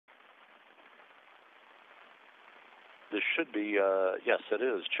This should be, yes, it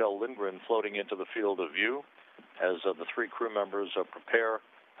is, Kjell Lindgren floating into the field of view as the three crew members prepare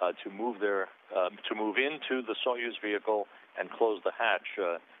to move into the Soyuz vehicle and close the hatch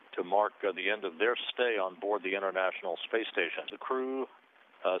to mark the end of their stay on board the International Space Station. The crew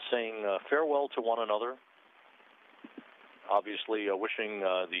saying farewell to one another, obviously wishing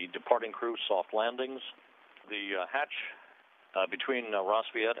the departing crew soft landings. The hatch between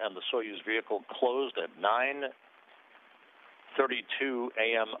Rosviet and the Soyuz vehicle closed at 9:32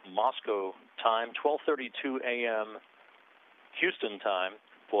 a.m. Moscow time, 12:32 a.m. Houston time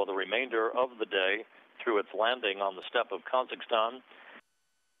for the remainder of the day through its landing on the steppe of Kazakhstan.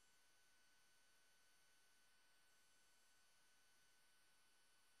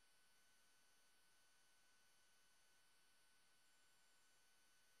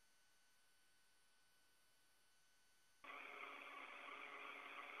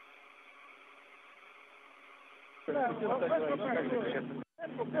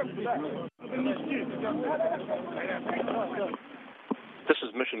 This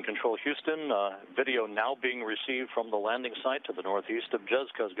is Mission Control Houston. Video now being received from the landing site to the northeast of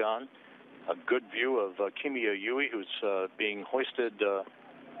Kazakhstan. A good view of Kimiya Yui, who's being hoisted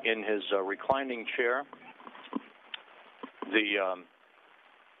in his reclining chair. The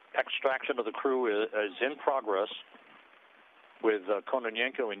extraction of the crew is in progress, with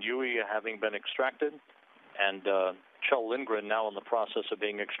Kononenko and Yui having been extracted, and Kjell Lindgren now in the process of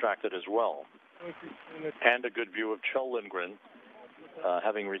being extracted as well. And a good view of Kjell Lindgren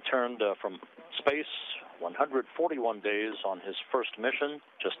having returned from space 141 days on his first mission.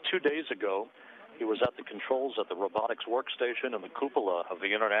 Just 2 days ago, he was at the controls at the robotics workstation in the cupola of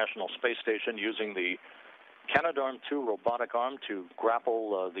the International Space Station using the Canadarm2 robotic arm to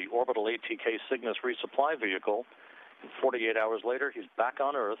grapple the orbital ATK Cygnus resupply vehicle. 48 hours later, he's back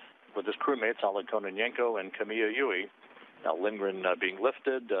on Earth with his crewmates Oleg Kononenko and Kimiya Yui. Now Lindgren being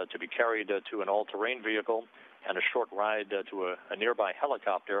lifted to be carried to an all-terrain vehicle and a short ride to a nearby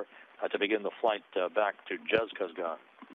helicopter to begin the flight back to Kazakhstan.